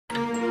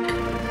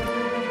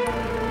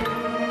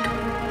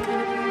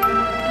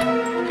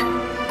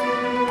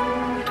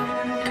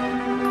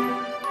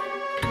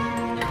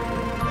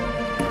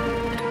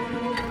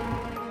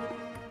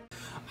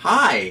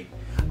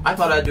I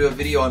thought I'd do a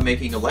video on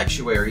making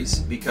electuaries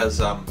because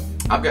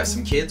I've got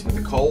some kids with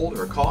a cold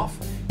or a cough,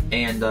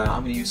 and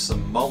I'm going to use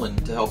some mullein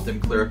to help them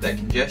clear up that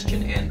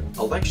congestion. And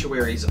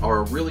electuaries are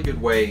a really good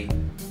way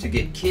to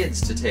get kids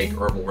to take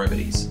herbal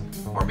remedies.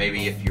 Or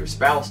maybe if your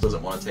spouse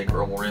doesn't want to take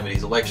herbal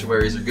remedies,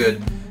 electuaries are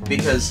good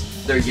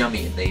because they're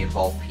yummy and they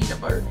involve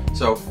peanut butter.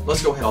 So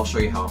let's go ahead, I'll show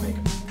you how I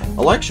make them.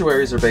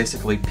 Electuaries are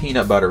basically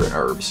peanut butter and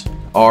herbs.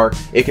 Or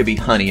it could be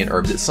honey and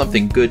herbs. It's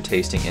something good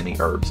tasting in the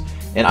herbs.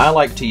 And I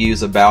like to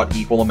use about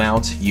equal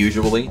amounts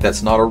usually.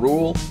 That's not a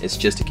rule, it's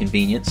just a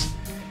convenience.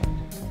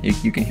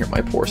 You can hear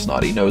my poor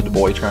snotty-nosed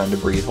boy trying to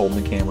breathe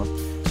holding the camera.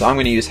 So I'm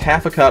going to use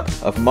half a cup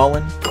of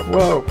mullein.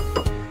 Whoa!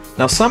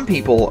 Now some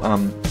people,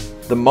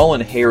 the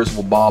mullein hairs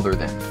will bother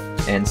them,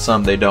 and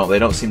some they don't. They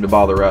don't seem to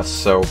bother us.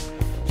 So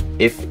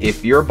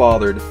if you're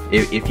bothered,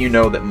 if you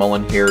know that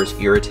mullein hairs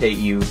irritate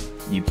you,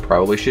 you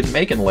probably shouldn't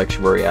make an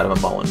electuary out of a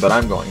mullein, but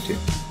I'm going to.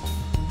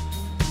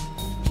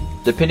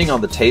 Depending on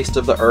the taste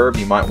of the herb,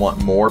 you might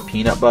want more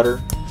peanut butter.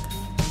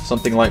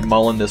 Something like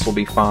mullein, this will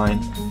be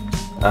fine.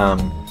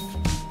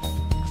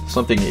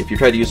 If you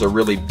try to use a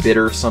really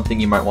bitter something,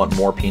 you might want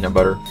more peanut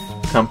butter.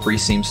 Comfrey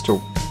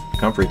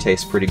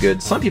tastes pretty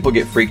good. Some people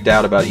get freaked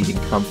out about eating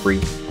comfrey,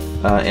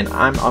 and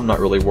I'm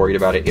not really worried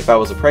about it. If I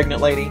was a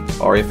pregnant lady,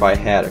 or if I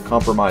had a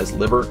compromised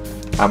liver,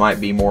 I might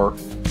be more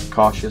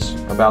cautious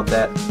about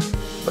that,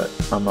 but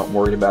I'm not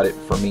worried about it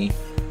for me.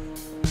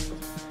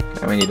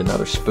 I may need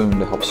another spoon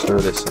to help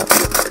stir this up.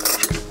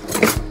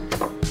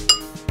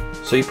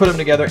 So you put them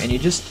together and you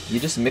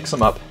just mix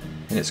them up,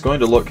 and it's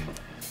going to look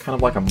kind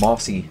of like a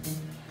mossy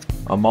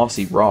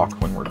rock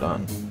when we're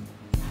done.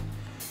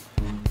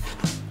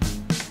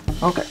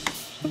 Okay,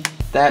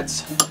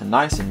 that's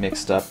nice and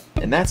mixed up,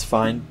 and that's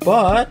fine.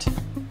 But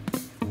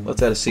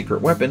let's add a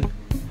secret weapon,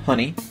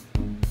 honey.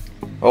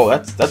 Oh,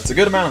 that's a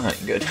good amount of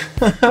honey. Good.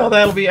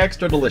 That'll be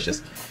extra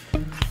delicious.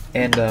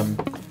 And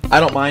I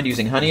don't mind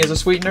using honey as a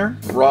sweetener,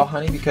 raw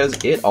honey, because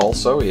it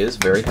also is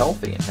very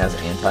healthy and has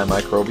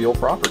antimicrobial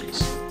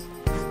properties.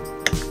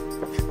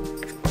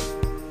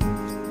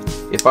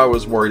 If I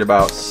was worried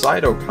about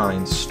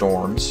cytokine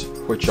storms,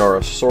 which are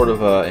a sort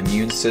of a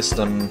immune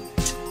system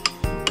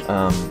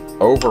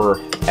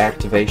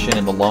overactivation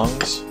in the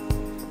lungs,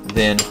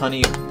 then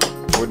honey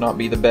would not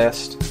be the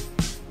best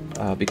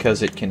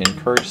because it can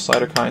encourage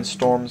cytokine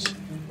storms.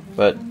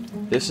 But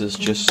this is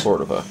just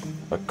sort of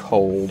a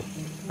cold,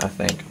 I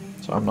think.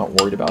 So I'm not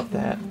worried about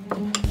that.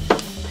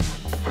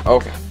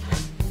 Okay.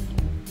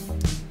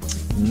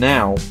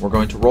 Now we're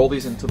going to roll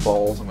these into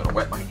balls. I'm going to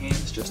wet my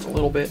hands just a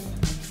little bit.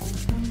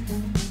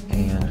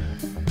 And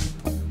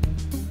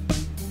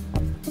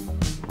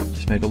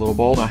just make a little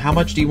ball. Now how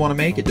much do you want to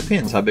make? It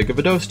depends. How big of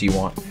a dose do you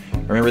want?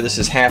 Remember, this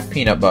is half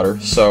peanut butter,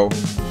 so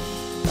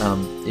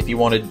if you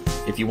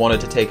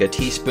wanted to take a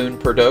teaspoon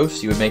per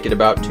dose, you would make it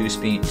about 2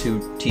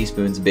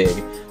 teaspoons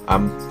big.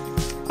 I'm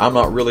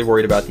not really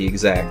worried about the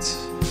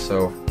exacts,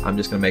 so I'm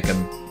just going to make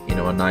them,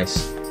 a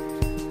nice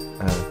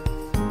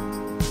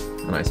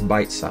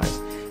bite size.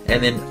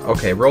 And then,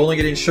 okay, rolling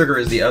it in sugar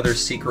is the other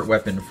secret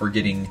weapon for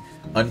getting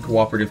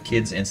uncooperative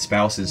kids and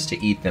spouses to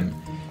eat them.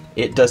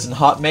 It does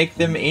not make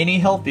them any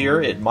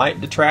healthier. It might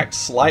detract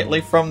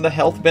slightly from the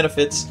health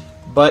benefits,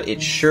 but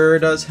it sure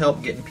does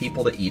help getting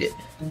people to eat it.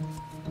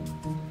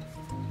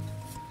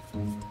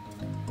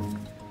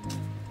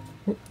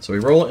 So we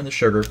roll it in the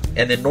sugar,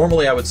 and then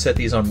normally I would set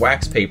these on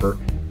wax paper,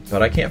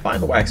 but I can't find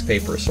the wax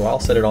paper, so I'll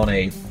set it on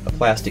a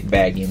plastic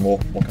baggie, and we'll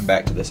come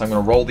back to this. I'm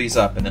going to roll these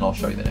up, and then I'll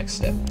show you the next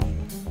step.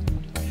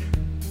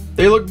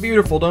 They look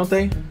beautiful, don't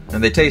they?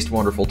 And they taste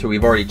wonderful, too.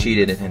 We've already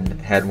cheated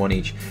and had one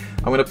each.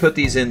 I'm going to put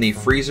these in the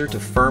freezer to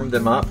firm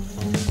them up,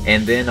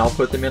 and then I'll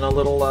put them in a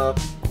little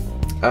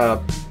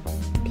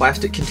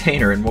plastic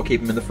container, and we'll keep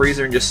them in the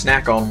freezer and just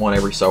snack on one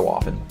every so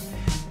often.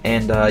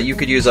 And you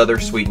could use other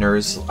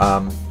sweeteners,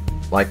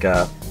 like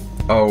I'm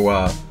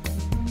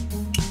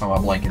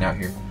blanking out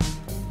here.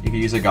 You could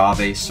use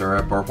agave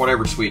syrup or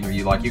whatever sweetener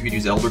you like. You could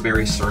use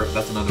elderberry syrup.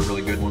 That's another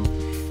really good one.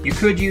 You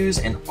could use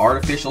an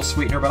artificial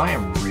sweetener, but I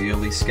am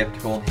really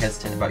skeptical and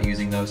hesitant about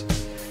using those.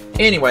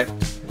 Anyway,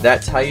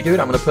 that's how you do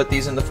it. I'm going to put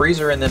these in the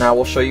freezer, and then I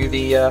will show you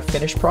the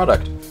finished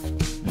product.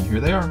 And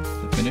here they are,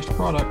 the finished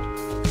product.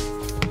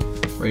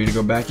 Ready to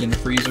go back in the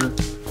freezer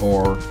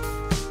or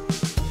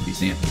be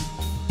empty.